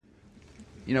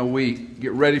We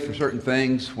get ready for certain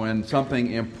things when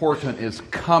something important is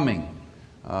coming.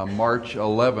 March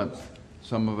 11th,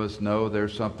 some of us know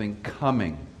there's something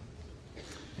coming.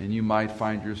 And you might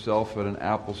find yourself at an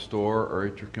Apple store or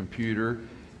at your computer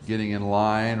getting in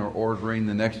line or ordering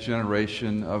the next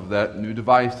generation of that new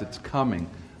device that's coming.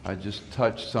 I just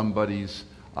touched somebody's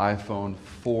iPhone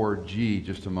 4G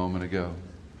just a moment ago.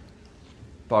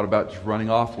 Thought about just running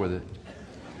off with it.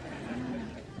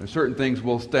 There's certain things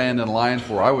we'll stand in line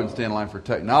for. I wouldn't stand in line for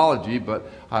technology,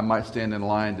 but I might stand in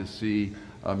line to see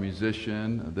a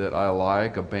musician that I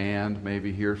like, a band,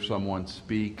 maybe hear someone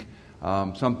speak.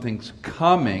 Something's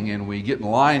coming, and we get in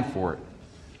line for it.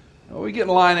 We get in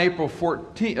line April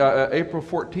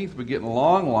 14th, we get in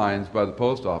long lines by the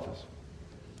post office.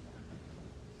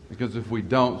 Because if we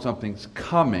don't, something's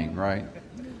coming, right?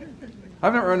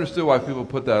 I've never understood why people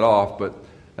put that off, but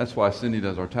that's why Cindy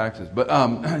does our taxes.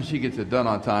 But she gets it done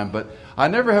on time. But I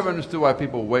never have understood why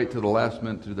people wait till the last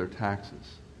minute to do their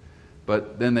taxes.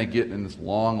 But then they get in this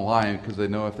long line because they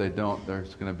know if they don't,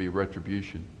 there's going to be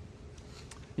retribution.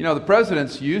 The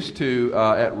presidents used to,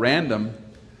 at random,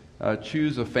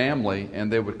 choose a family,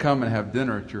 and they would come and have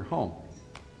dinner at your home.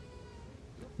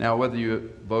 Now, whether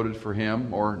you voted for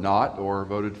him or not, or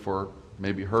voted for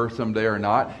maybe her someday or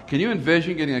not, can you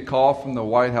envision getting a call from the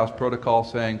White House protocol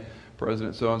saying,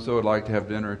 President so-and-so would like to have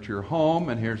dinner at your home,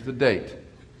 and here's the date?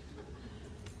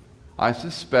 I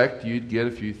suspect you'd get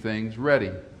a few things ready.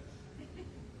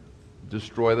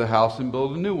 Destroy the house and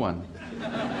build a new one.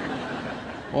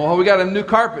 Well, we got a new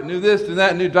carpet, new this and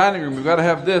that, new dining room. We've got to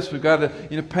have this. We've got to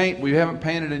paint. We haven't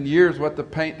painted in years. We'll have to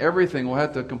paint everything. We'll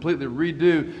have to completely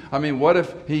redo. What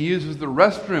if he uses the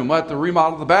restroom? We'll have to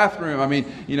remodel the bathroom.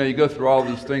 You go through all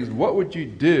these things. What would you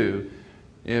do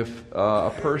if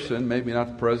a person, maybe not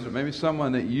the president, maybe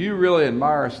someone that you really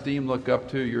admire, esteem, look up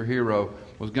to, your hero,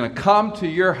 was going to come to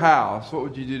your house? What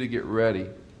would you do to get ready?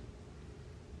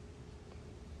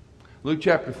 Luke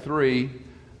chapter 3,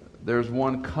 there's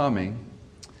one coming.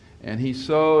 And he's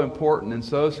so important and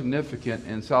so significant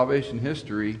in salvation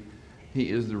history. He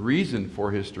is the reason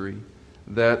for history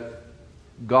that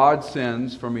God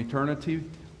sends from eternity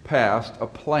past a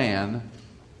plan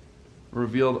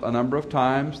revealed a number of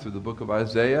times through the book of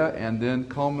Isaiah, and then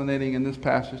culminating in this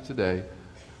passage today,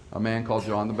 a man called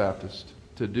John the Baptist,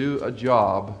 to do a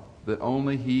job that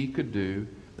only he could do,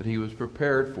 that he was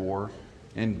prepared for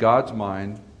in God's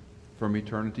mind from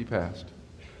eternity past.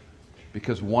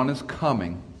 Because one is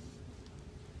coming.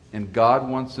 And God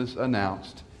wants this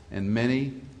announced in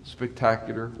many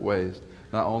spectacular ways.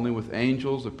 Not only with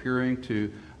angels appearing to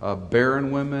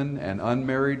barren women and an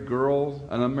unmarried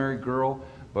girl,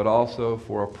 but also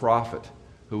for a prophet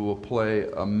who will play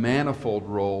a manifold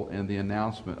role in the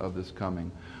announcement of this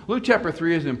coming. Luke chapter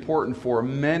 3 is important for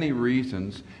many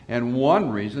reasons, and one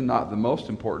reason, not the most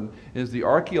important, is the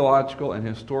archaeological and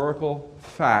historical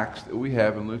facts that we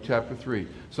have in Luke chapter 3.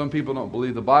 Some people don't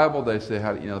believe the Bible. They say,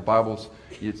 the Bible's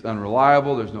it's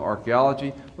unreliable, there's no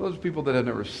archaeology. Well, those are people that have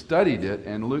never studied it,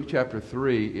 and Luke chapter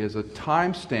 3 is a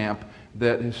timestamp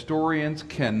that historians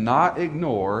cannot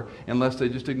ignore unless they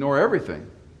just ignore everything.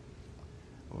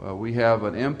 We have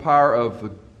an empire of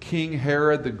the King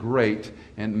Herod the Great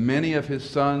and many of his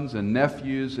sons and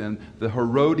nephews, and the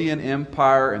Herodian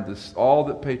Empire, and all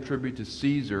that pay tribute to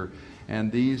Caesar.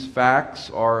 And these facts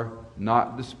are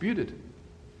not disputed.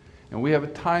 And we have a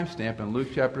timestamp in Luke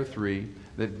chapter 3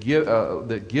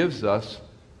 that gives us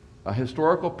a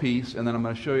historical piece, and then I'm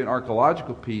going to show you an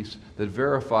archaeological piece that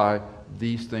verify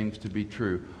these things to be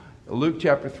true. Luke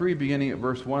chapter 3, beginning at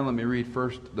verse 1, let me read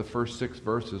the first 6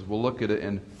 verses. We'll look at it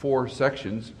in 4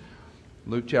 sections.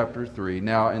 Luke chapter 3.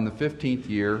 Now, in the 15th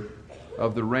year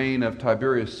of the reign of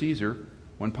Tiberius Caesar,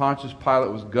 when Pontius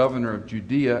Pilate was governor of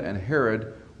Judea, and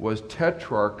Herod was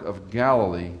tetrarch of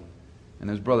Galilee, and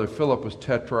his brother Philip was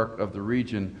tetrarch of the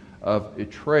region of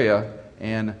Ituraea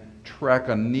and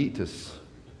Trachonitis,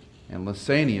 and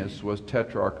Lysanias was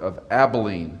tetrarch of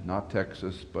Abilene, not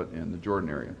Texas, but in the Jordan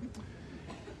area.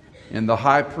 And the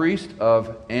high priest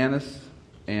of Annas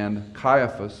and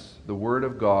Caiaphas, the word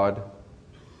of God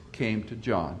came to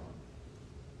John,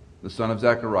 the son of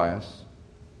Zacharias,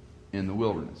 in the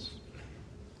wilderness.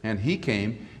 And he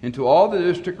came into all the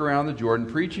district around the Jordan,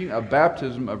 preaching a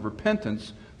baptism of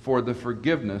repentance for the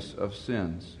forgiveness of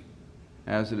sins,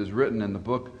 as it is written in the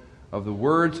book of the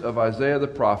words of Isaiah the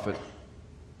prophet,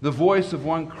 the voice of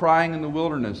one crying in the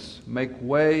wilderness, make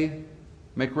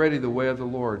ready the way of the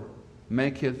Lord,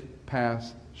 make his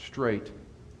path straight.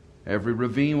 Every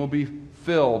ravine will be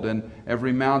filled, and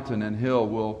every mountain and hill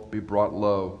will be brought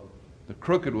low. The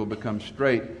crooked will become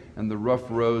straight, and the rough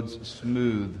roads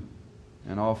smooth,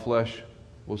 and all flesh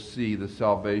will see the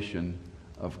salvation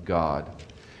of God.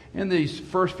 In these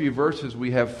first few verses,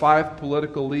 we have 5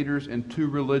 political leaders and 2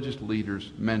 religious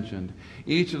leaders mentioned.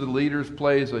 Each of the leaders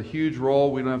plays a huge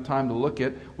role we don't have time to look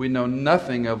at. We know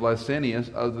nothing of Lysanias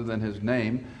other than his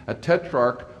name. A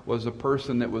tetrarch was a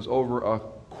person that was over a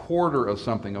quarter of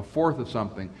something, a fourth of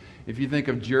something. If you think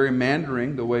of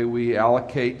gerrymandering, the way we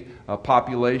allocate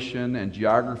population and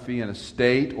geography in a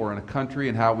state or in a country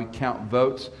and how we count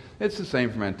votes, it's the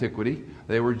same from antiquity.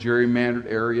 They were gerrymandered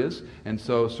areas, and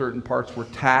so certain parts were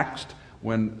taxed.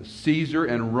 When Caesar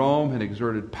and Rome had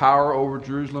exerted power over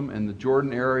Jerusalem and the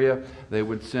Jordan area, they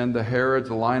would send the Herods,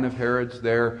 the line of Herods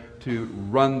there to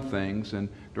run things, and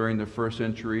during the first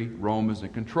century, Rome is in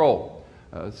control.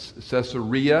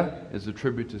 Caesarea is a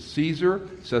tribute to Caesar.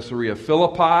 Caesarea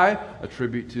Philippi, a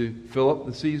tribute to Philip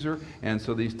the Caesar. And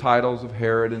so these titles of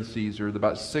Herod and Caesar,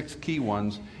 about 6 key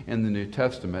ones in the New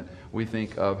Testament. We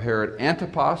think of Herod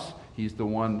Antipas. He's the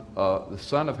one, the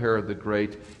son of Herod the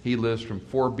Great. He lives from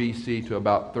 4 BC to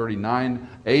about 39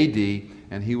 AD,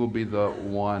 and he will be the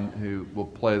one who will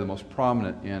play the most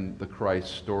prominent in the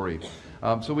Christ story.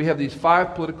 So we have these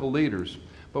 5 political leaders.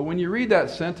 But when you read that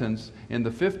sentence, in the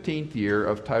 15th year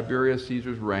of Tiberius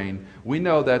Caesar's reign, we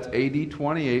know that's AD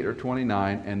 28 or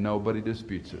 29, and nobody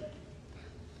disputes it.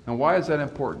 Now, why is that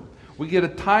important? We get a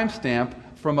timestamp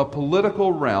from a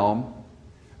political realm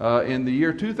in the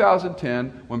year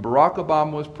 2010 when Barack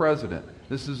Obama was president.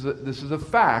 This is a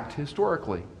fact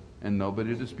historically, and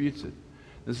nobody disputes it.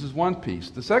 This is one piece.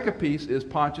 The second piece is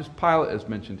Pontius Pilate, as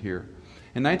mentioned here.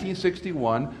 In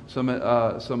 1961,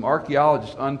 some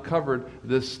archaeologists uncovered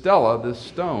this stela, this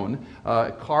stone,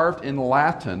 carved in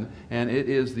Latin, and it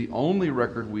is the only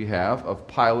record we have of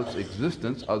Pilate's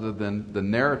existence other than the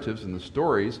narratives and the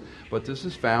stories, but this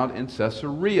is found in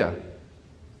Caesarea,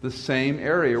 the same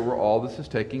area where all this is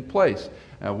taking place.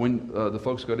 When the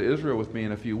folks go to Israel with me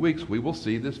in a few weeks, we will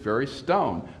see this very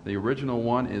stone. The original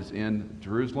one is in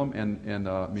Jerusalem in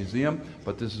a museum,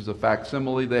 but this is a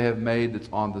facsimile they have made that's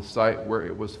on the site where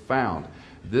it was found.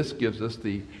 This gives us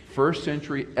the first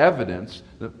century evidence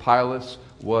that Pilate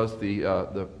was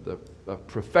the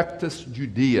Prefectus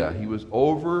Judea. He was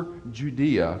over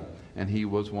Judea, and he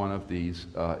was one of these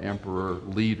emperor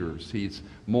leaders. He's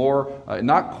more,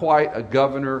 not quite a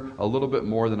governor, a little bit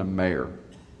more than a mayor.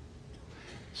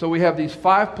 So we have these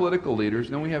 5 political leaders,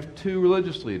 and then we have 2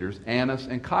 religious leaders, Annas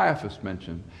and Caiaphas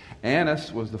mentioned.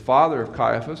 Annas was the father of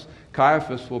Caiaphas.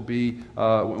 Caiaphas will be,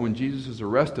 when Jesus is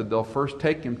arrested, they'll first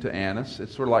take him to Annas.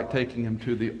 It's sort of like taking him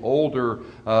to the older,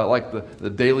 like the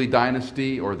Daley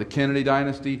dynasty or the Kennedy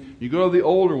dynasty. You go to the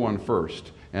older one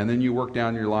first, and then you work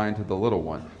down your line to the little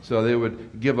one. So they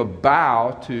would give a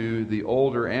bow to the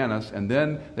older Annas, and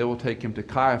then they will take him to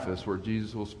Caiaphas, where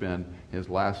Jesus will spend his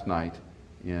last night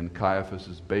in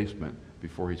Caiaphas' basement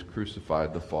before he's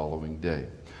crucified the following day.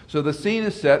 So the scene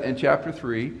is set in chapter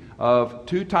 3 of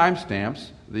 2 timestamps,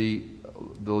 the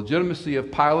legitimacy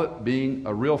of Pilate being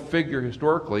a real figure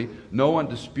historically, no one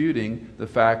disputing the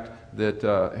fact that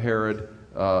Herod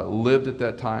lived at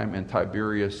that time, and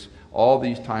Tiberius. All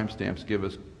these timestamps give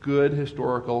us good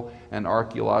historical and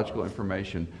archaeological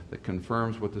information that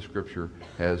confirms what the Scripture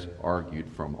has argued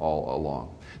from all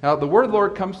along. Now, the word of the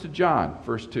Lord comes to John,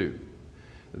 verse 2.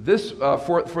 This,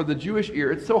 for the Jewish ear,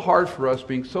 it's so hard for us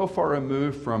being so far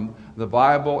removed from the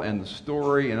Bible and the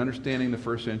story and understanding the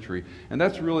first century. And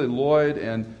that's really Lloyd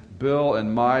and Bill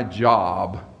and my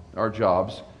job, our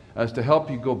jobs, as to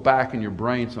help you go back in your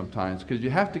brain sometimes, because you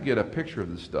have to get a picture of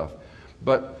this stuff.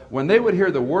 But when they would hear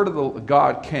the word of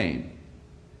God came,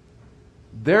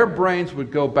 their brains would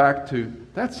go back to,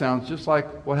 that sounds just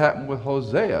like what happened with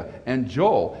Hosea and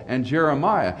Joel and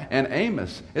Jeremiah and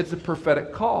Amos. It's a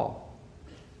prophetic call.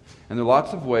 And there are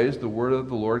lots of ways the word of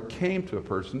the Lord came to a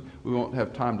person. We won't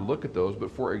have time to look at those,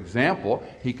 but for example,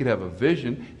 he could have a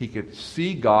vision. He could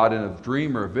see God in a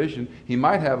dream or a vision. He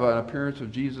might have an appearance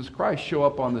of Jesus Christ show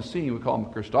up on the scene. We call him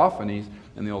Christophanies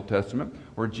in the Old Testament,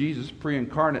 where Jesus,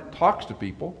 pre-incarnate, talks to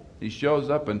people. He shows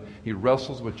up and he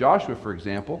wrestles with Joshua, for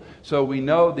example. So we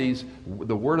know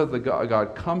the word of the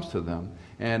God comes to them.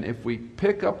 And if we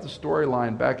pick up the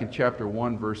storyline back in chapter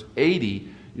 1, verse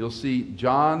 80, you'll see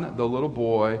John, the little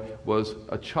boy, was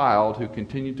a child who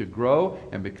continued to grow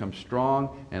and become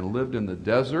strong and lived in the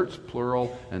deserts,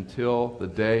 plural, until the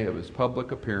day of his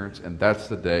public appearance, and that's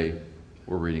the day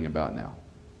we're reading about now.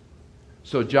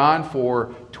 So John,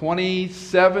 for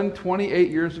 27, 28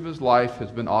 years of his life, has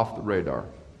been off the radar.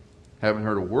 Haven't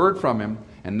heard a word from him,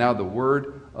 and now the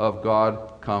word of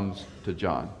God comes to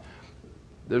John.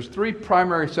 There's 3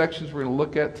 primary sections we're going to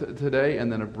look at today, and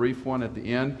then a brief one at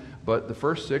the end. But the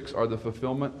first 6 are the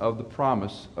fulfillment of the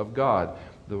promise of God.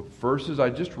 The verses I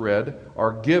just read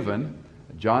are given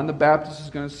John the Baptist is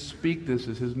going to speak this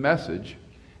as his message,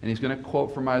 and he's going to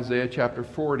quote from Isaiah chapter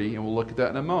 40, and we'll look at that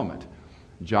in a moment.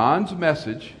 John's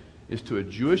message is to a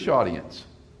Jewish audience,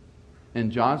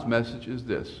 and John's message is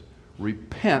this: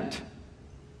 repent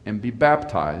and be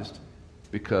baptized,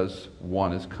 because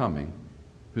one is coming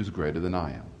who's greater than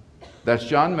I am. That's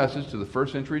John's message to the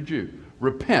first century Jew.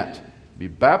 Repent, be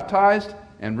baptized,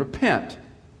 and repent.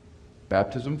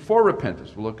 Baptism for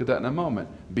repentance. We'll look at that in a moment.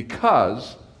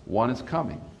 Because one is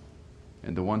coming,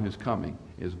 and the one who's coming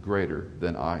is greater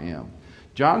than I am.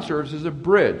 John serves as a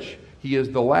bridge. He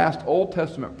is the last Old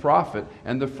Testament prophet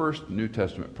and the first New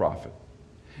Testament prophet.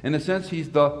 In a sense, he's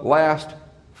the last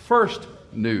first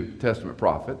New Testament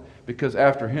prophet, because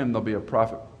after him there'll be a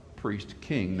prophet, priest,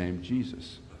 king named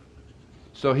Jesus.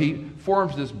 So he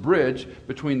forms this bridge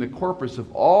between the corpus of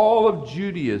all of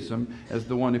Judaism as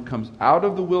the one who comes out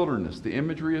of the wilderness. The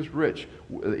imagery is rich.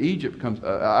 Egypt comes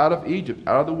out of Egypt,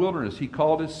 out of the wilderness. He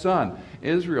called his son.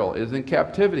 Israel is in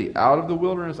captivity. Out of the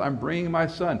wilderness, I'm bringing my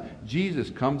son. Jesus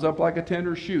comes up like a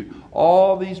tender shoot.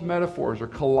 All these metaphors are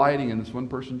colliding in this one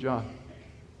person, John.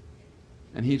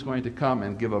 And he's going to come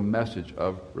and give a message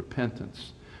of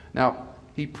repentance. Now,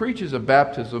 he preaches a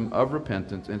baptism of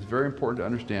repentance, and it's very important to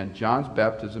understand John's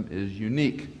baptism is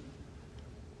unique.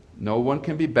 No one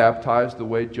can be baptized the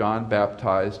way John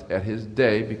baptized at his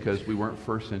day, because we weren't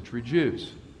first century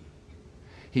Jews.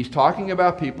 He's talking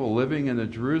about people living in the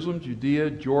Jerusalem,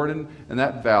 Judea, Jordan, and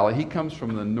that valley. He comes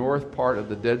from the north part of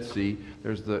the Dead Sea.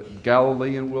 There's the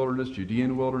Galilean wilderness,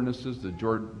 Judean wildernesses, the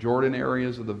Jordan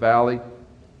areas of the valley.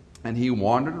 And he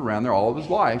wandered around there all of his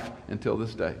life until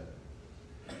this day.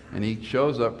 And he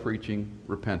shows up preaching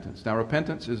repentance. Now,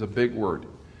 repentance is a big word.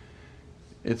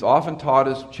 It's often taught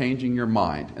as changing your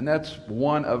mind, and that's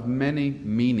one of many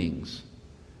meanings.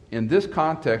 In this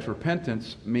context,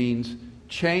 repentance means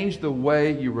change the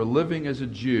way you were living as a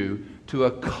Jew to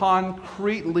a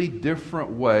concretely different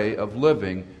way of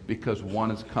living, because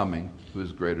one is coming who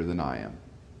is greater than I am.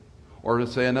 Or to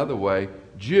say another way,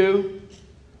 Jew,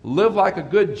 live like a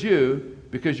good Jew,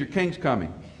 because your king's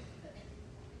coming.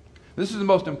 This is the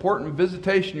most important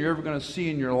visitation you're ever going to see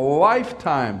in your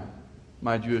lifetime,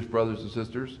 my Jewish brothers and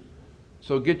sisters.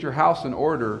 So get your house in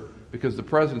order, because the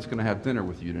president's going to have dinner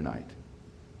with you tonight.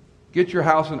 Get your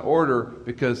house in order,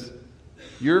 because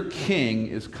your king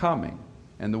is coming.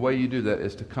 And the way you do that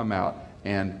is to come out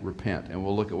and repent. And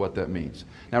we'll look at what that means.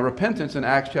 Now, repentance in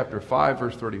Acts chapter 5,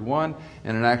 verse 31,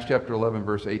 and in Acts chapter 11,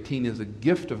 verse 18, is a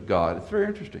gift of God. It's very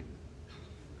interesting.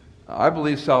 I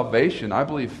believe salvation, I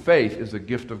believe faith is a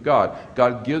gift of God.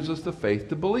 God gives us the faith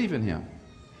to believe in Him.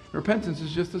 Repentance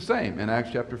is just the same in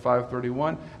Acts chapter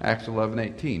 5:31, Acts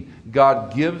 11:18.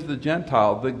 God gives the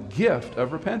Gentile the gift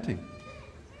of repenting.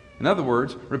 In other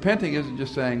words, repenting isn't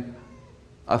just saying,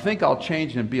 I think I'll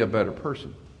change and be a better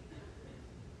person.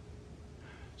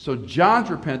 So John's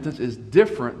repentance is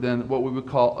different than what we would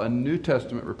call a New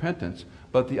Testament repentance,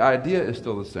 but the idea is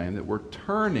still the same, that we're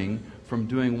turning from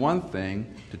doing one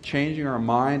thing to changing our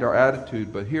mind, our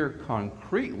attitude, but here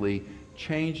concretely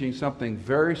changing something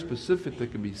very specific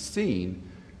that can be seen,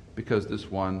 because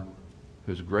this one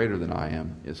who's greater than I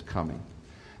am is coming.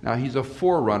 Now, he's a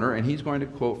forerunner, and he's going to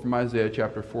quote from Isaiah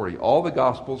chapter 40. All the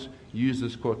Gospels use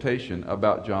this quotation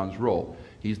about John's role.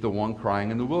 He's the one crying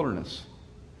in the wilderness.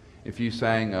 If you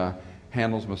sang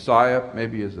Handel's Messiah,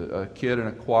 maybe as a kid in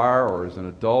a choir, or as an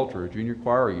adult or a junior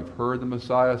choir, or you've heard the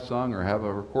Messiah sung or have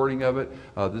a recording of it,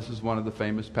 this is one of the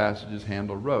famous passages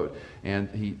Handel wrote. And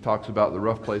he talks about the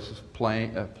rough places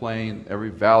plain, every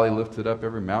valley lifted up,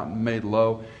 every mountain made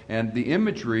low. And the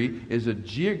imagery is a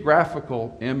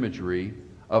geographical imagery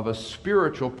of a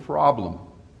spiritual problem.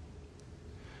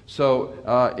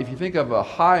 So if you think of a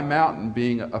high mountain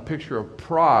being a picture of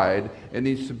pride, it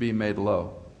needs to be made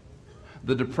low.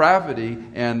 The depravity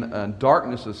and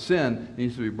darkness of sin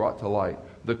needs to be brought to light.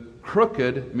 The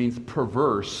crooked means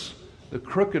perverse. The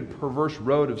crooked, perverse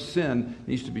road of sin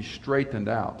needs to be straightened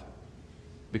out,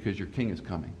 because your king is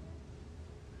coming.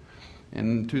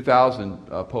 In 2000,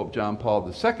 Pope John Paul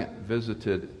II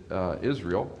visited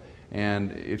Israel.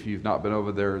 And if you've not been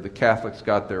over there, the Catholics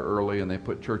got there early, and they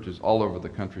put churches all over the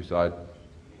countryside.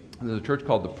 And there's a church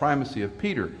called the Primacy of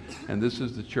Peter. And this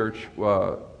is the church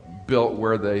built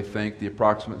where they think the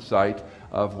approximate site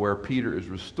of where Peter is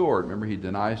restored. Remember, he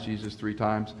denies Jesus 3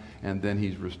 times, and then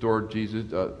he's restored Jesus.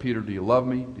 Peter, do you love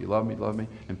me? Do you love me? Love me?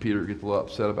 And Peter gets a little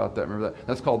upset about that. Remember that?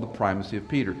 That's called the Primacy of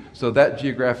Peter. So that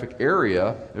geographic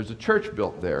area, there's a church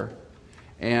built there.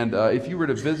 And if you were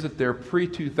to visit there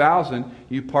pre-2000,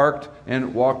 you parked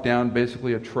and walked down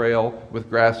basically a trail with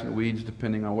grass and weeds,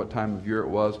 depending on what time of year it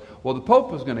was. Well, the Pope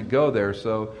was going to go there,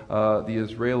 so the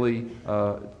Israeli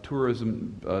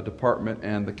tourism department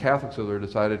and the Catholics over there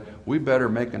decided, we better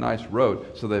make a nice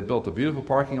road. So they built a beautiful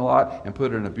parking lot and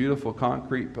put it in a beautiful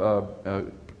concrete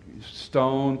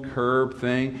stone curb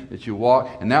thing that you walk,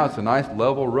 and now it's a nice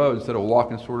level road instead of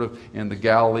walking sort of in the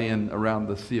Galilee and around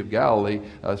the Sea of Galilee,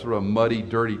 sort of a muddy,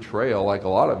 dirty trail like a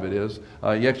lot of it is.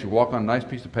 You actually walk on a nice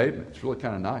piece of pavement. It's really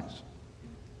kind of nice.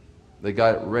 They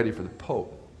got it ready for the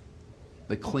Pope.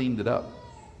 They cleaned it up.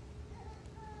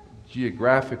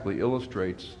 Geographically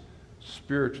illustrates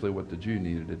spiritually what the Jew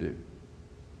needed to do.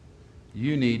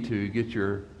 You need to get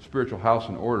your spiritual house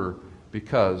in order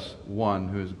because one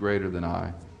who is greater than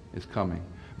I is coming.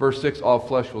 Verse 6, all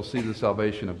flesh will see the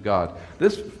salvation of God.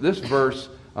 This verse,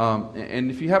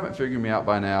 and if you haven't figured me out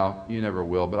by now, you never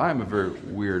will, but I'm a very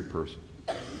weird person.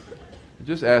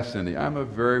 Just ask Cindy. I'm a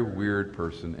very weird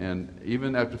person, and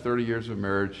even after 30 years of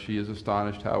marriage, she is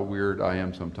astonished how weird I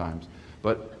am sometimes.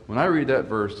 But when I read that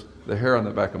verse, the hair on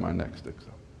the back of my neck sticks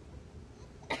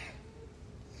up.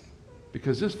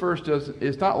 Because this verse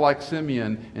it's not like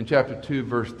Simeon in chapter 2,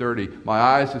 verse 30. My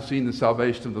eyes have seen the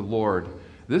salvation of the Lord.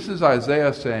 This is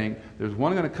Isaiah saying, there's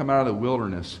one going to come out of the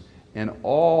wilderness, and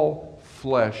all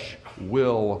flesh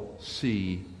will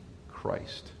see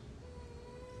Christ.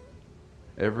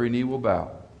 Every knee will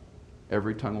bow.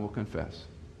 Every tongue will confess.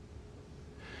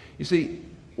 You see,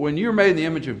 when you're made in the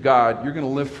image of God, you're going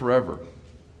to live forever.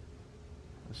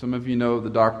 Some of you know the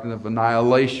doctrine of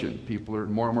annihilation.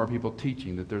 More and more people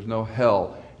teaching that there's no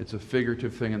hell. It's a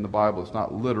figurative thing in the Bible. It's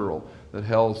not literal. That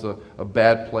hell's a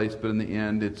bad place, but in the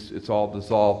end it's all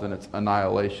dissolved and it's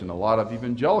annihilation. A lot of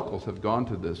evangelicals have gone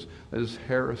to this. That is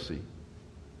heresy.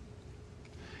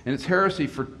 And it's heresy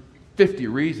for 50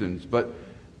 reasons, but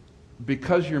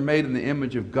because you're made in the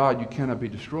image of God, you cannot be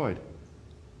destroyed.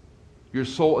 Your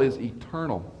soul is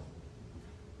eternal.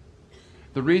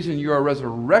 The reason you are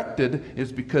resurrected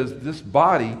is because this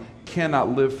body cannot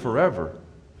live forever.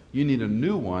 You need a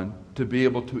new one to be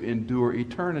able to endure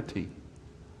eternity.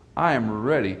 I am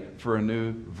ready for a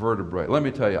new vertebrae. Let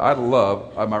me tell you, I'd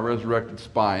love my resurrected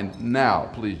spine now,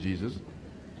 please, Jesus.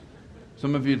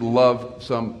 Some of you'd love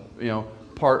some,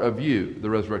 part of you, the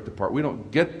resurrected part. We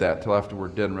don't get that till after we're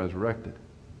dead and resurrected.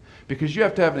 Because you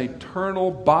have to have an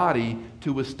eternal body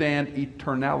to withstand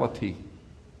eternality.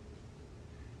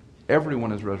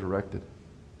 Everyone is resurrected.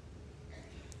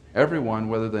 Everyone,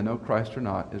 whether they know Christ or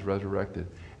not, is resurrected.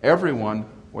 Everyone,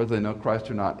 whether they know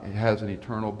Christ or not, has an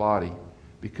eternal body.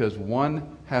 Because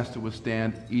one has to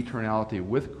withstand eternality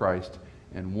with Christ,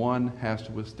 and one has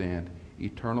to withstand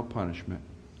eternal punishment,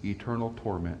 eternal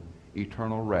torment,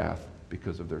 eternal wrath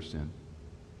because of their sin.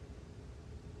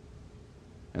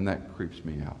 And that creeps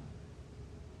me out.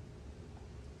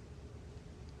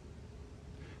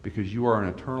 Because you are an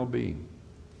eternal being.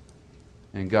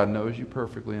 And God knows you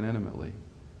perfectly and intimately.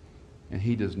 And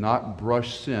He does not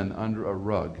brush sin under a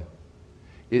rug.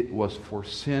 It was for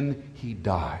sin He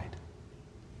died.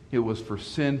 It was for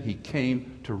sin He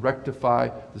came to rectify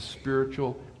the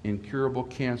spiritual, incurable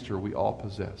cancer we all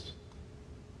possess.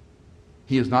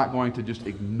 He is not going to just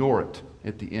ignore it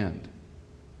at the end.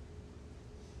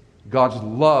 God's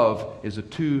love is a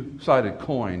two-sided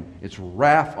coin. It's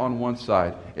wrath on one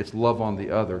side, it's love on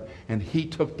the other. And He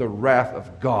took the wrath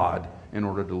of God in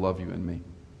order to love you and me.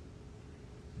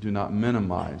 Do not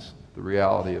minimize the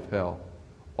reality of hell.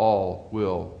 All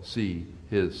will see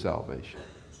His salvation.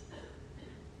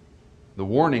 The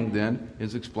warning then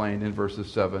is explained in verses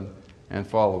 7 and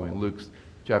following. Luke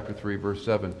chapter 3, verse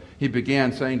 7. He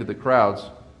began saying to the crowds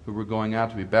who were going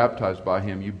out to be baptized by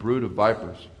Him, you brood of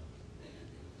vipers.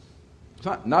 It's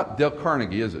not Dale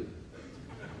Carnegie, is it?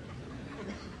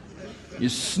 You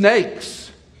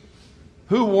snakes!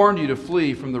 Who warned you to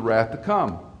flee from the wrath to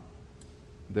come?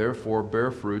 Therefore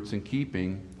bear fruits in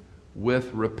keeping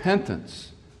with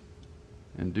repentance.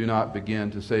 And do not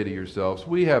begin to say to yourselves,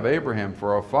 we have Abraham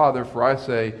for our father, for I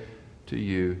say to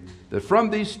you that from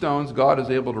these stones God is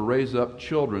able to raise up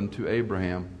children to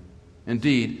Abraham.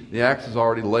 Indeed, the axe is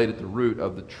already laid at the root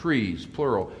of the trees,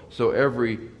 plural. So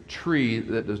every tree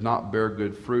that does not bear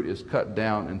good fruit is cut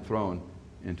down and thrown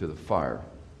into the fire.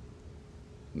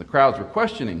 And the crowds were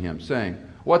questioning Him, saying,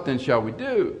 what then shall we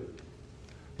do?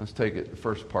 Let's take it, the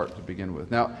first part to begin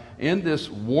with. Now, in this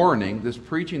warning, this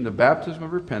preaching the baptism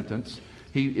of repentance,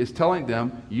 He is telling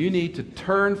them, you need to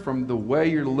turn from the way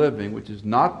you're living, which is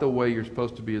not the way you're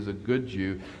supposed to be as a good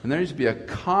Jew. And there needs to be a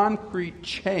concrete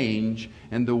change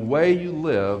in the way you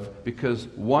live, because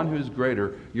one who's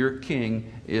greater, your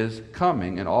King, is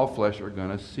coming, and all flesh are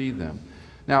going to see them.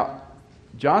 Now,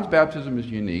 John's baptism is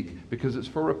unique because it's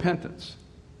for repentance.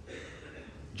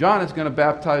 John is going to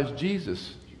baptize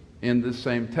Jesus in this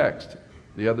same text.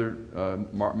 The other,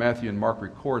 Matthew and Mark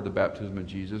record the baptism of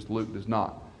Jesus. Luke does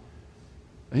not.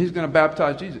 He's going to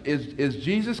baptize Jesus. Is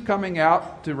Jesus coming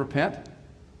out to repent?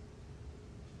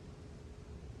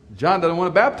 John doesn't want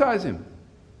to baptize him.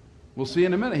 We'll see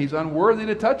in a minute. He's unworthy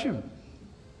to touch him.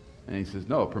 And he says,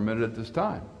 no, permitted at this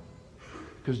time.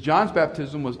 Because John's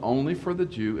baptism was only for the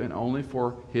Jew and only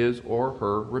for his or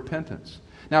her repentance.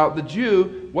 Now, the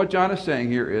Jew, what John is saying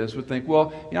here is, would think,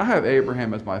 well, I have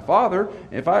Abraham as my father.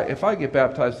 If I get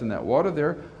baptized in that water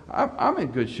there, I'm in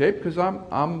good shape because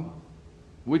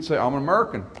we'd say I'm an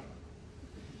American.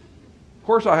 Of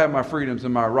course I have my freedoms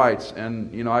and my rights,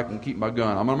 and, I can keep my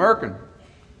gun. I'm an American.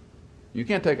 You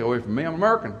can't take it away from me. I'm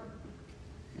American.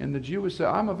 And the Jew would say,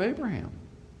 I'm of Abraham.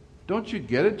 Don't you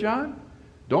get it, John?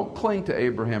 Don't cling to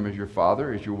Abraham as your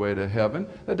father, as your way to heaven.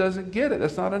 That doesn't get it.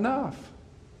 That's not enough.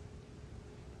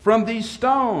 From these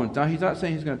stones. Now, he's not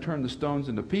saying he's going to turn the stones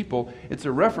into people. It's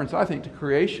a reference, I think, to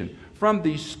creation. From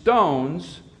these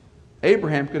stones,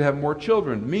 Abraham could have more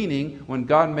children. Meaning, when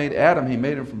God made Adam, he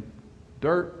made him from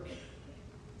dirt.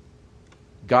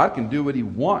 God can do what he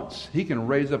wants. He can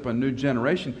raise up a new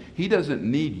generation. He doesn't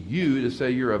need you to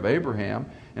say you're of Abraham.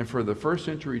 And for the first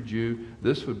century Jew,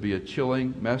 this would be a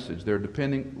chilling message. They're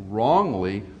depending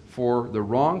wrongly for the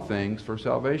wrong things for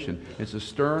salvation. It's a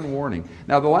stern warning.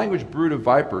 Now, the language brood of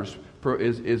vipers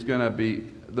is going to be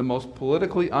the most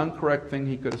politically incorrect thing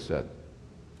he could have said.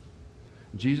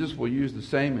 Jesus will use the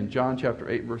same in John chapter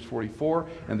 8, verse 44.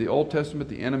 In the Old Testament,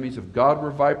 the enemies of God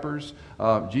were vipers.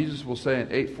 Jesus will say in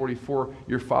 8:44,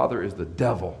 your father is the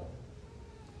devil.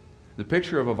 The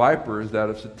picture of a viper is that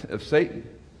of Satan.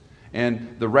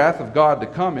 And the wrath of God to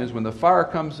come is when the fire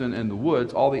comes in the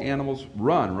woods, all the animals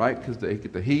run, right? Because they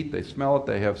get the heat, they smell it,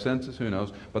 they have senses, who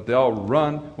knows. But they all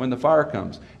run when the fire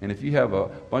comes. And if you have a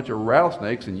bunch of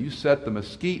rattlesnakes and you set the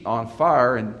mesquite on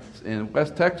fire in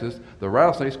West Texas, the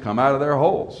rattlesnakes come out of their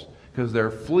holes because they're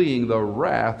fleeing the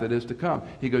wrath that is to come.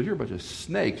 He goes, you're a bunch of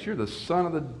snakes. You're the son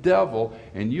of the devil.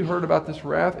 And you heard about this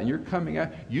wrath and you're coming out.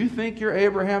 You think you're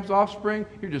Abraham's offspring?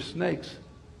 You're just snakes.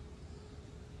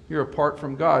 You're apart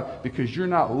from God because you're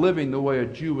not living the way a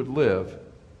Jew would live.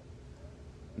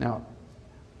 Now,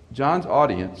 John's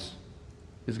audience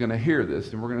is going to hear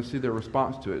this, and we're going to see their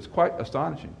response to it. It's quite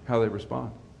astonishing how they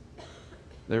respond.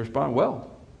 They respond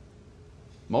well.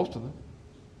 Most of them.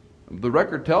 The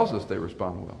record tells us they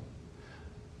respond well.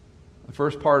 The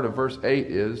first part of verse 8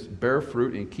 is, bear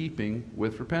fruit in keeping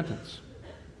with repentance.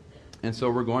 And so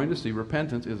we're going to see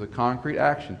repentance is a concrete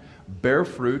action. Bear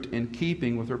fruit in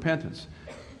keeping with repentance.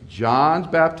 John's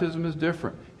baptism is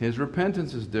different. His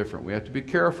repentance is different. We have to be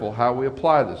careful how we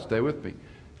apply this. Stay with me.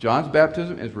 John's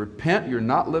baptism is repent. You're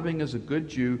not living as a good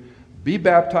Jew. Be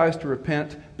baptized to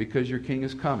repent because your king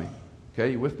is coming.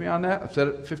 Okay, you with me on that? I've said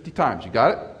it 50 times. You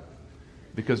got it?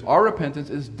 Because our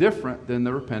repentance is different than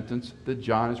the repentance that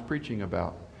John is preaching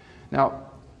about.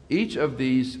 Now, each of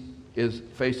these is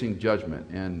facing judgment.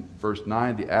 In verse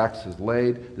 9, the axe is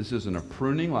laid. This isn't a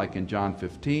pruning like in John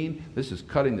 15. This is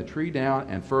cutting the tree down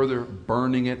and further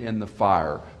burning it in the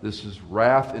fire. This is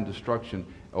wrath and destruction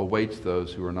awaits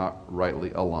those who are not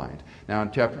rightly aligned. Now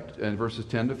in verses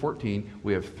 10 to 14,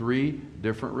 we have three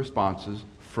different responses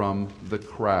from the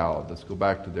crowd. Let's go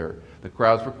back to there. The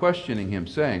crowds were questioning him,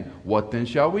 saying, what then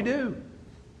shall we do?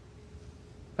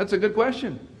 That's a good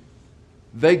question.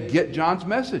 They get John's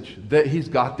message, that he's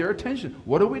got their attention.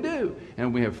 What do we do?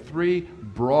 And we have three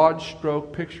broad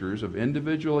stroke pictures of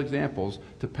individual examples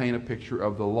to paint a picture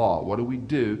of the law. What do we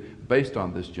do based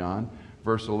on this, John?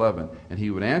 Verse 11, and he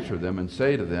would answer them and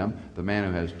say to them, the man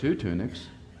who has 2 tunics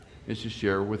is to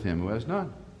share with him who has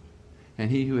none. And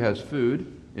he who has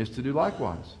food is to do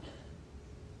likewise.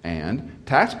 And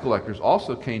tax collectors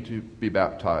also came to be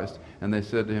baptized, and they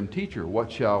said to him, teacher, what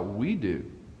shall we do?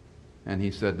 And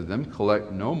he said to them,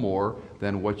 collect no more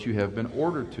than what you have been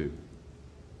ordered to.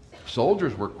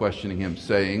 Soldiers were questioning him,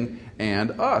 saying,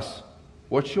 and us,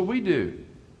 what shall we do?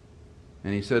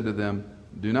 And he said to them,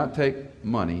 do not take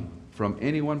money from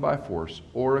anyone by force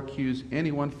or accuse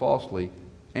anyone falsely,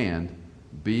 and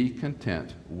be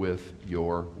content with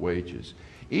your wages.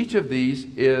 Each of these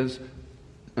is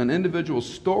an individual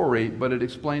story, but it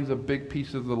explains a big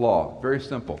piece of the law. Very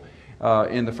simple.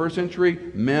 In the first century,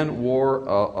 men wore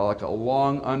like a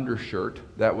long undershirt.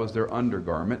 That was their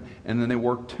undergarment. And then they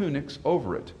wore tunics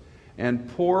over it. And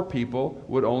poor people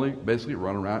would only basically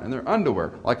run around in their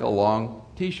underwear, like a long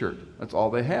t-shirt. That's all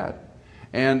they had.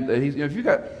 And if you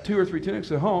got 2 or 3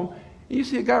 tunics at home, and you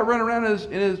see a guy running around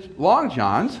in his long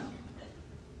johns,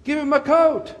 give him a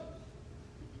coat.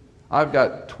 I've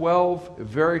got 12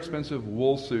 very expensive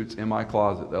wool suits in my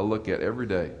closet that I look at every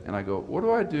day. And I go, what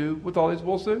do I do with all these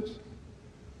wool suits?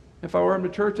 If I wear them to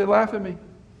church, they laugh at me.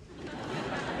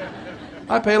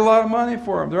 I paid a lot of money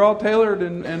for them. They're all tailored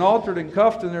and altered and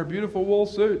cuffed, and they're beautiful wool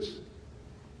suits.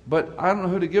 But I don't know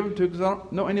who to give them to because I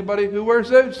don't know anybody who wears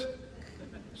suits.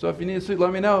 So if you need a suit,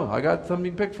 let me know. I got something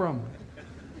you can pick from.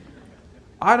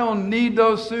 I don't need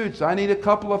those suits. I need a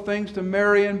couple of things to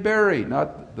marry and bury.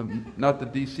 Not the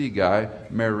DC guy,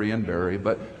 marry and bury,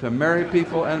 but to marry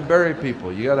people and bury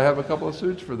people. You got to have a couple of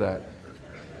suits for that.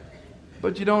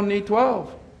 But you don't need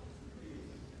 12.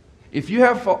 If you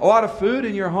have a lot of food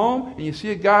in your home and you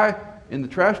see a guy in the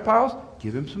trash piles,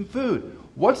 give him some food.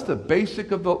 What's the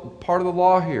basic of the part of the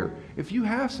law here? If you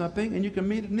have something and you can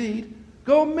meet a need,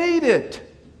 go meet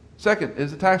it. Second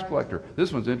is the tax collector.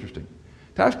 This one's interesting.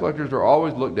 Tax collectors are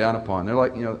always looked down upon. They're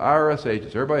like, IRS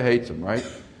agents. Everybody hates them, right?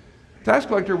 Tax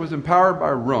collector was empowered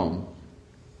by Rome,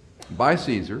 by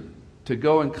Caesar, to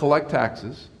go and collect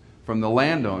taxes from the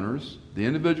landowners, the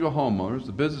individual homeowners,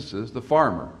 the businesses, the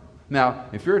farmer. Now,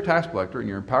 if you're a tax collector and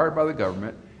you're empowered by the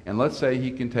government, and let's say he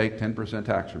can take 10%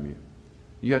 tax from you,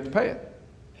 you have to pay it.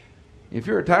 If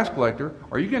you're a tax collector,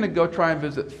 are you going to go try and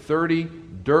visit 30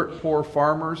 dirt poor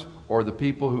farmers or the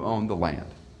people who own the land?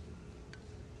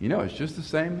 It's just the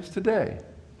same as today.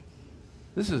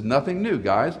 This is nothing new,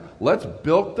 guys. Let's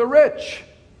bilk the rich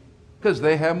because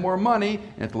they have more money,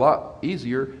 and it's a lot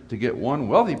easier to get one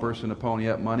wealthy person to pony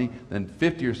up money than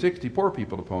 50 or 60 poor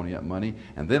people to pony up money,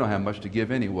 and they don't have much to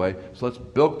give anyway, so let's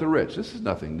bilk the rich. This is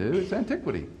nothing new. It's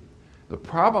antiquity. The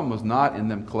problem was not in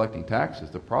them collecting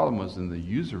taxes. The problem was in the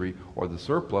usury or the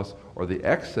surplus or the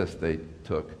excess they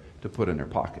took to put in their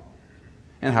pocket.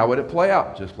 And how would it play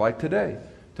out? Just like today.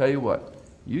 Tell you what,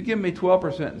 you give me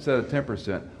 12% instead of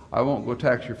 10%, I won't go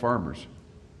tax your farmers.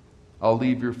 I'll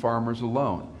leave your farmers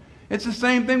alone. It's the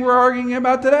same thing we're arguing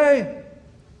about today.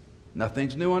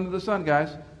 Nothing's new under the sun, guys.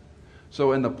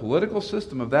 So in the political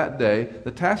system of that day,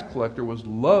 the tax collector was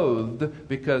loathed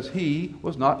because he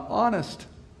was not honest.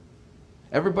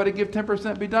 Everybody give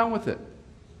 10%, be done with it.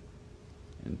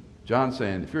 And John's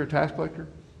saying, if you're a tax collector,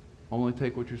 only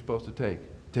take what you're supposed to take.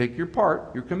 Take your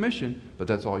part, your commission, but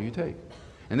that's all you take.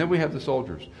 And then we have the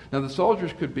soldiers. Now the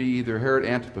soldiers could be either Herod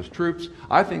Antipas troops.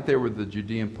 I think they were the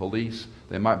Judean police.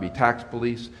 They might be tax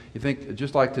police. You think,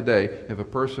 just like today, if a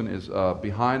person is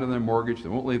behind on their mortgage, they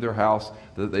won't leave their house,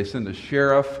 they send a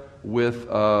sheriff with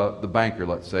the banker,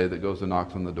 let's say, that goes and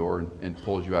knocks on the door and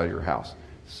pulls you out of your house.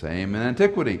 Same in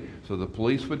antiquity. So the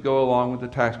police would go along with the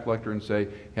tax collector and say, you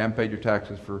haven't paid your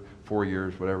taxes for 4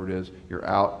 years, whatever it is, you're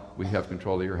out, we have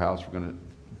control of your house, we're going to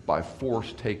by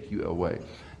force take you away.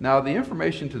 Now the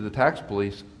information to the tax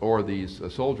police or these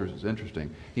soldiers is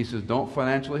interesting. He says don't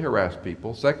financially harass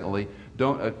people. Secondly,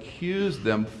 don't accuse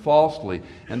them falsely.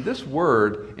 And this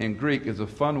word in Greek is a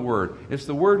fun word. It's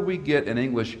the word we get in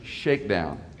English,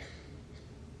 shakedown.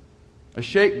 A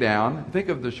shakedown, think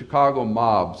of the Chicago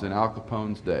mobs in Al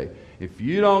Capone's day. If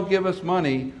you don't give us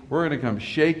money, we're going to come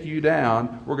shake you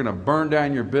down, we're going to burn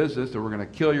down your business, or we're going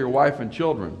to kill your wife and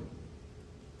children.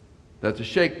 That's a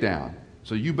shakedown.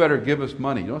 So you better give us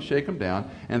money. Don't shake them down.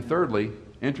 And thirdly,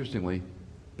 interestingly,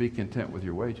 be content with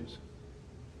your wages.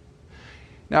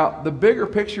 Now, the bigger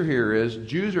picture here is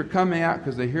Jews are coming out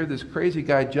because they hear this crazy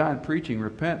guy John preaching,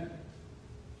 repent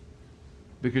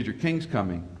because your king's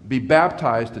coming. Be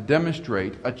baptized to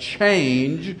demonstrate a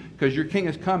change because your king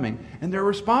is coming. And they're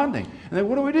responding. And then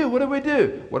what do we do? What do we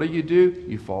do? What do?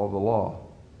 You follow the law.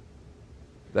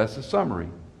 That's the summary.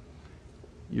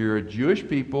 You're a Jewish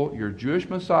people. Your Jewish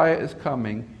Messiah is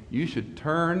coming. You should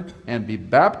turn and be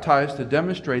baptized to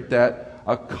demonstrate that.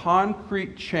 A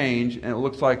concrete change. And it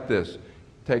looks like this.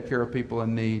 Take care of people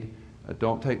in need.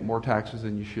 Don't take more taxes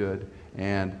than you should.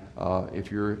 And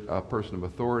if you're a person of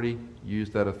authority, use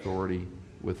that authority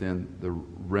within the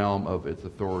realm of its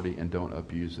authority and don't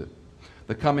abuse it.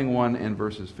 The coming one in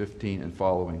verses 15 and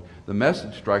following. The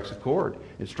message strikes a chord.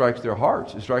 It strikes their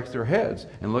hearts. It strikes their heads.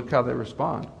 And look how they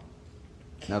respond.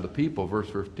 Now the people, verse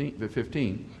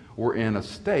 15, were in a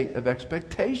state of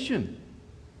expectation.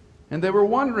 And they were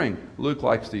wondering. Luke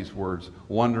likes these words.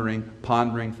 Wondering,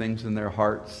 pondering things in their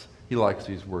hearts. He likes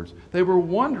these words. They were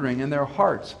wondering in their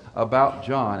hearts about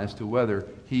John as to whether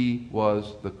he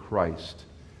was the Christ.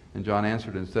 And John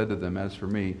answered and said to them, as for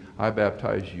me, I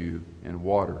baptize you in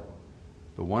water.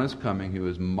 The one is coming who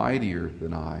is mightier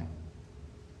than I.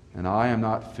 And I am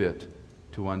not fit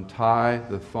to untie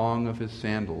the thong of his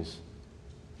sandals.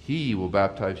 He will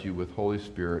baptize you with the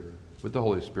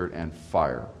Holy Spirit and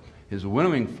fire. His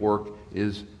winnowing fork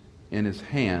is in his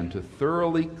hand to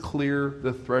thoroughly clear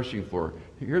the threshing floor.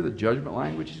 You hear the judgment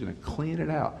language? He's going to clean it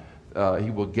out. He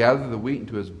will gather the wheat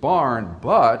into his barn,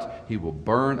 but he will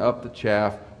burn up the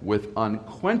chaff with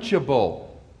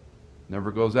unquenchable.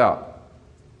 Never goes out.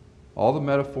 All the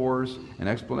metaphors and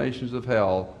explanations of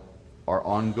hell are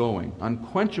ongoing.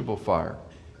 Unquenchable fire.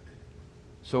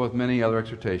 So with many other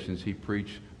exhortations, he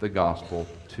preached the gospel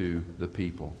to the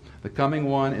people. The coming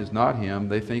one is not him.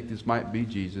 They think this might be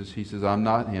Jesus. He says, I'm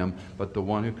not him, but the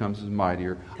one who comes is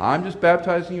mightier. I'm just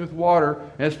baptizing you with water.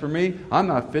 As for me, I'm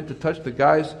not fit to touch the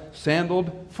guy's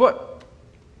sandaled foot.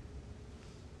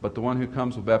 But the one who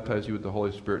comes will baptize you with the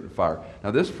Holy Spirit and fire.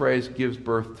 Now this phrase gives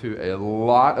birth to a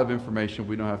lot of information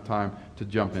we don't have time to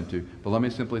jump into. But let me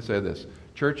simply say this.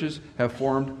 Churches have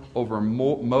formed over a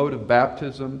mode of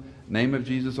baptism, name of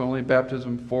Jesus only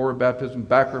baptism, forward baptism,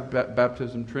 backward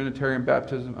baptism, Trinitarian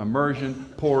baptism, immersion,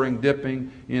 pouring,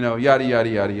 dipping, yada, yada, yada,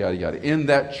 yada, yada. In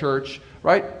that church,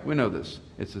 right? We know this.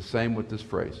 It's the same with this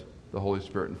phrase, the Holy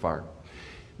Spirit and fire.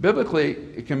 Biblically,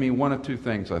 it can mean one of two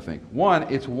things, I think. One,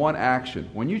 it's one action.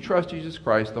 When you trust Jesus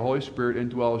Christ, the Holy Spirit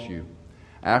indwells you.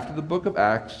 After the book of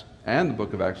Acts, and the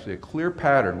book of Acts, a clear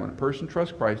pattern. When a person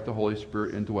trusts Christ, the Holy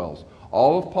Spirit indwells.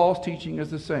 All of Paul's teaching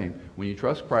is the same. When you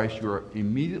trust Christ, you are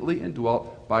immediately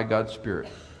indwelt by God's Spirit.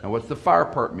 Now, what's the fire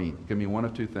part mean? It can mean one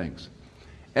of two things.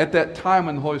 At that time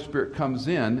when the Holy Spirit comes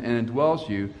in and indwells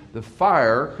you, the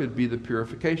fire could be the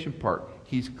purification part.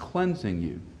 He's cleansing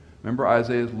you. Remember,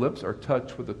 Isaiah's lips are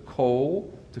touched with a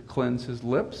coal to cleanse his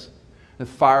lips. The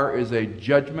fire is a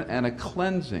judgment and a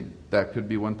cleansing. That could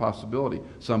be one possibility.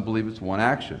 Some believe it's one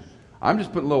action. I'm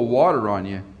just putting a little water on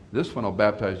you. This one will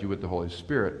baptize you with the Holy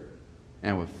Spirit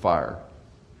and with fire.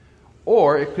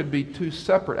 Or it could be two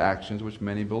separate actions, which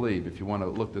many believe. If you want to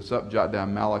look this up, jot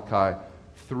down Malachi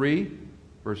 3,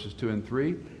 verses 2 and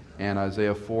 3, and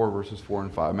Isaiah 4, verses 4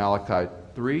 and 5. Malachi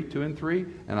 3, 2 and 3,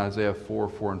 and Isaiah 4,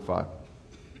 4 and 5.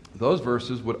 Those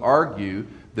verses would argue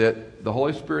that the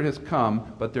Holy Spirit has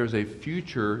come, but there's a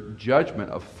future judgment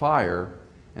of fire,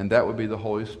 and that would be the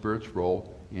Holy Spirit's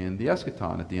role in the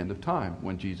eschaton at the end of time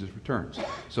when Jesus returns.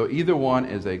 So either one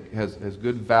has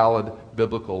good, valid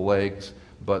biblical legs,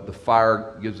 but the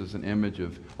fire gives us an image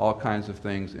of all kinds of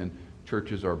things, and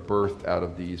churches are birthed out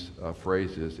of these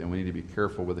phrases, and we need to be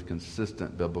careful with a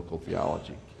consistent biblical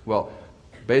theology. Well,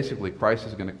 basically, Christ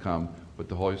is going to come with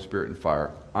the Holy Spirit and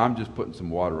fire. I'm just putting some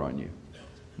water on you.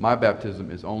 My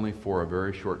baptism is only for a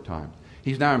very short time.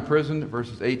 He's now imprisoned,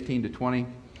 verses 18 to 20.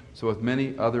 So with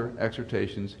many other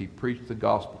exhortations, he preached the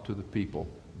gospel to the people.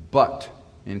 But,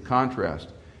 in contrast,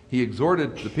 he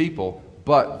exhorted the people,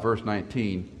 but, verse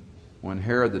 19, when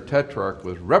Herod the Tetrarch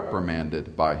was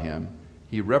reprimanded by him,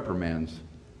 he reprimands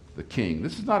the king.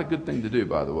 This is not a good thing to do,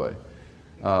 by the way.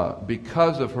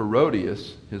 Because of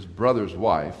Herodias, his brother's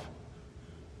wife,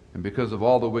 and because of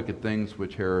all the wicked things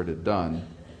which Herod had done,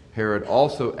 Herod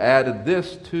also added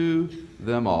this to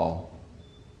them all.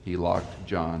 He locked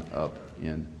John up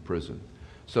in prison.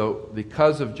 So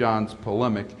because of John's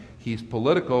polemic, he's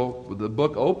political. The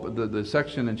book, the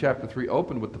section in chapter 3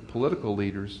 opened with the political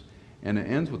leaders, and it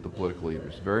ends with the political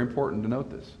leaders. Very important to note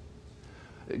this.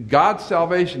 God's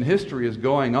salvation history is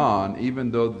going on,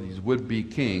 even though these would-be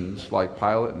kings like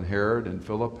Pilate and Herod and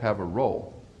Philip have a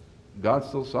role. God's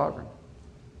still sovereign.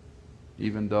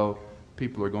 Even though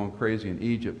people are going crazy in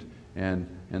Egypt and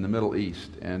in the Middle East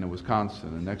and in Wisconsin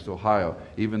and next to Ohio,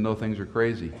 even though things are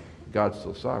crazy, God's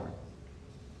still sovereign.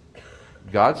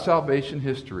 God's salvation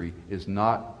history is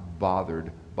not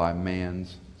bothered by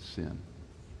man's sin.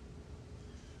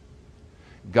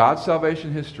 God's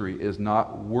salvation history is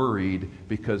not worried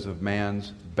because of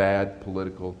man's bad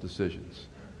political decisions.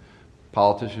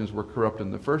 Politicians were corrupt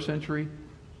in the first century.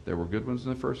 There were good ones in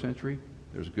the first century.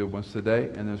 There's good ones today,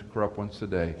 and there's corrupt ones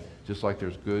today. Just like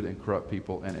there's good and corrupt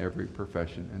people in every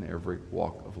profession and every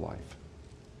walk of life.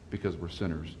 Because we're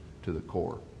sinners to the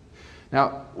core.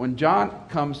 Now, when John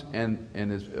comes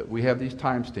we have these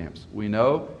timestamps. We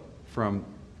know from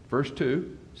verse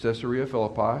 2, Caesarea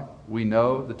Philippi. We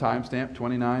know the timestamp,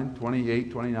 29,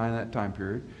 28, 29, that time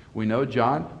period. We know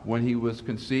John, when he was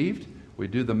conceived. We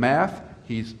do the math.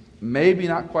 He's maybe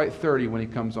not quite 30 when he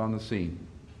comes on the scene.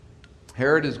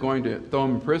 Herod is going to throw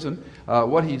him in prison.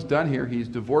 What he's done here, he's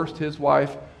divorced his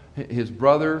wife. His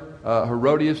brother,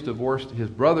 Herodias, divorced his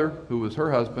brother, who was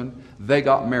her husband. They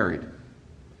got married.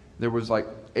 There was like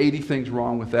 80 things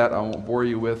wrong with that I won't bore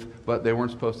you with, but they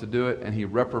weren't supposed to do it, and he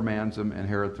reprimands them, and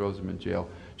Herod throws him in jail.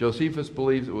 Josephus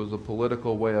believes it was a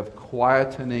political way of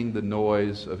quietening the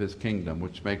noise of his kingdom,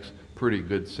 which makes pretty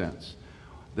good sense.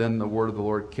 Then the word of the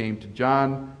Lord came to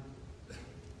John,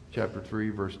 chapter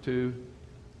 3, verse 2.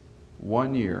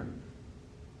 1 year,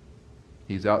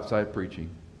 he's outside preaching.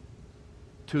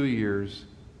 2 years,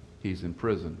 he's in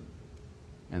prison.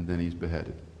 And then he's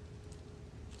beheaded.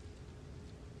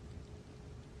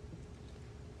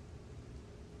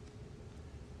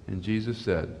 And Jesus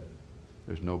said,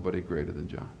 there's nobody greater than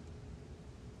John.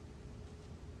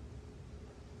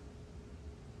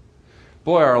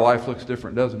 Boy, our life looks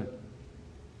different, doesn't it?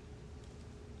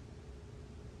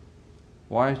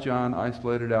 Why is John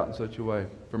isolated out in such a way?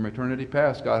 From eternity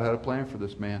past, God had a plan for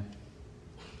this man.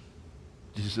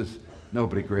 Jesus says,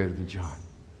 nobody greater than John.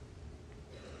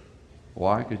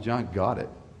 Why? Because John got it.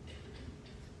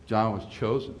 John was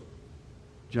chosen.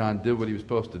 John did what he was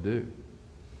supposed to do.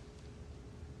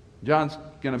 John's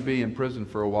going to be in prison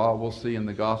for a while. We'll see in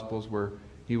the Gospels where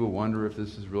he will wonder if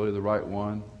this is really the right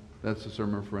one. That's a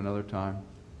sermon for another time.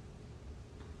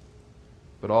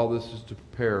 But all this is to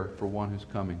prepare for one who's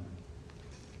coming.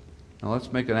 Now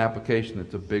let's make an application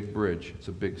that's a big bridge. It's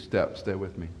a big step. Stay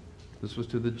with me. This was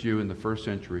to the Jew in the first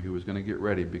century who was going to get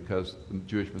ready because the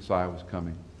Jewish Messiah was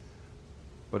coming.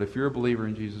 But if you're a believer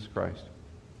in Jesus Christ,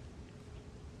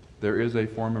 there is a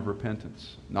form of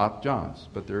repentance. Not John's,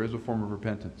 but there is a form of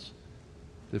repentance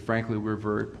that frankly we're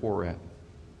very poor at.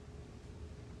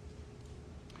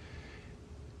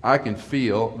 I can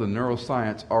feel the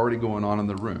neuroscience already going on in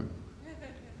the room.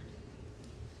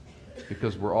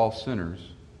 Because we're all sinners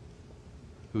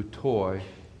who toy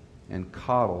and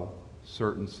coddle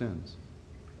certain sins.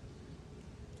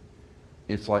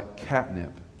 It's like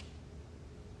catnip.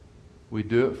 We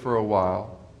do it for a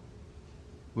while.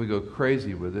 We go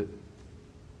crazy with it.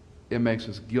 It makes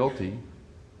us guilty.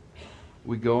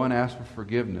 We go and ask for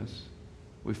forgiveness.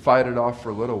 We fight it off for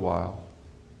a little while.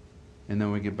 And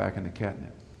then we get back into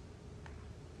catnip.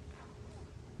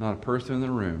 Not a person in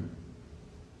the room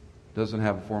doesn't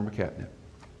have a form of catnip.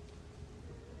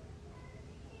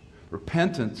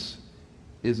 Repentance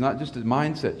is not just a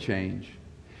mindset change.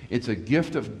 It's a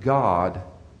gift of God,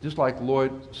 just like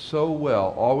Lloyd so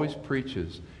well always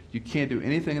preaches. You can't do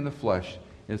anything in the flesh.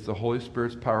 It's the Holy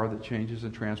Spirit's power that changes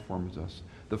and transforms us.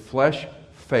 The flesh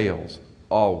fails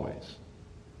always.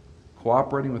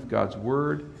 Cooperating with God's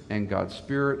Word and God's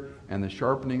Spirit and the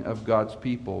sharpening of God's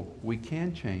people, we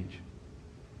can change.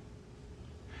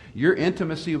 Your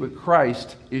intimacy with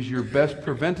Christ is your best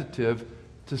preventative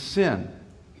to sin.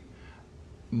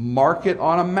 Mark it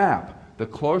on a map. The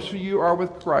closer you are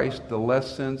with Christ, the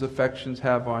less sin's affections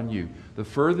have on you. The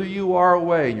further you are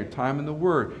away in your time in the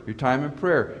Word, your time in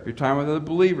prayer, your time with other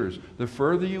believers, the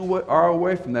further you are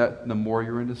away from that, the more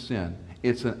you're into sin.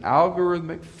 It's an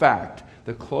algorithmic fact.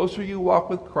 The closer you walk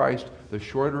with Christ, the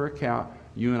shorter account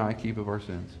you and I keep of our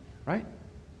sins. Right?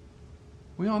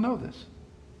 We all know this.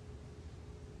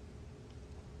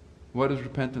 What is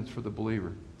repentance for the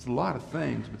believer? It's a lot of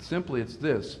things, but simply it's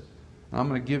this. I'm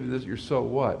going to give you this, your so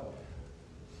what.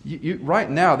 Right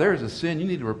now, there's a sin you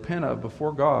need to repent of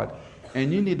before God.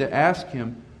 And you need to ask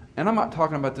Him. And I'm not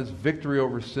talking about this victory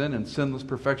over sin and sinless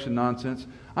perfection nonsense.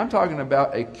 I'm talking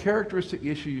about a characteristic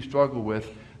issue you struggle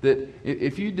with that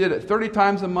if you did it 30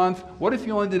 times a month, what if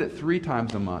you only did it 3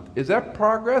 times a month? Is that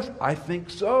progress? I think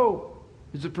so.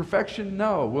 Is it perfection?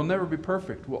 No. We'll never be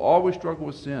perfect. We'll always struggle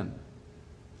with sin.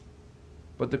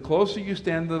 But the closer you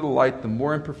stand to the light, the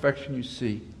more imperfection you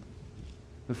see.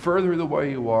 The further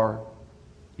away you are,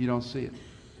 you don't see it.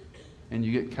 And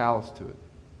you get callous to it.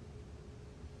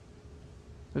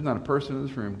 There's not a person in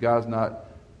this room. God's not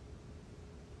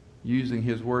using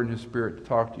His Word and His Spirit to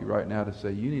talk to you right now to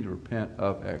say, you need to repent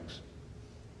of X.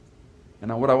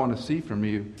 And what I want to see from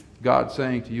you, God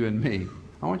saying to you and me,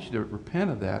 I want you to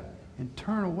repent of that and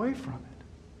turn away from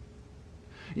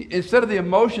it. Instead of the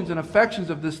emotions and affections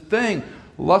of this thing,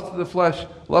 lust of the flesh,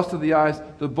 lust of the eyes,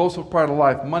 the boastful pride of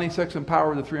life, money, sex, and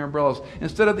power, the 3 umbrellas.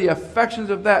 Instead of the affections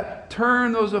of that,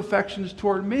 turn those affections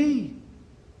toward me.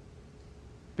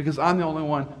 Because I'm the only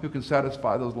one who can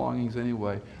satisfy those longings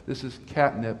anyway. This is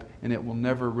catnip, and it will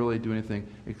never really do anything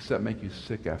except make you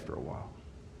sick after a while.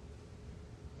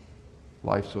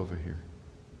 Life's over here.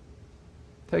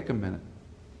 Take a minute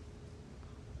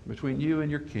between you and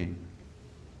your King.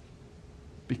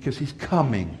 Because He's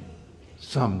coming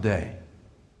someday.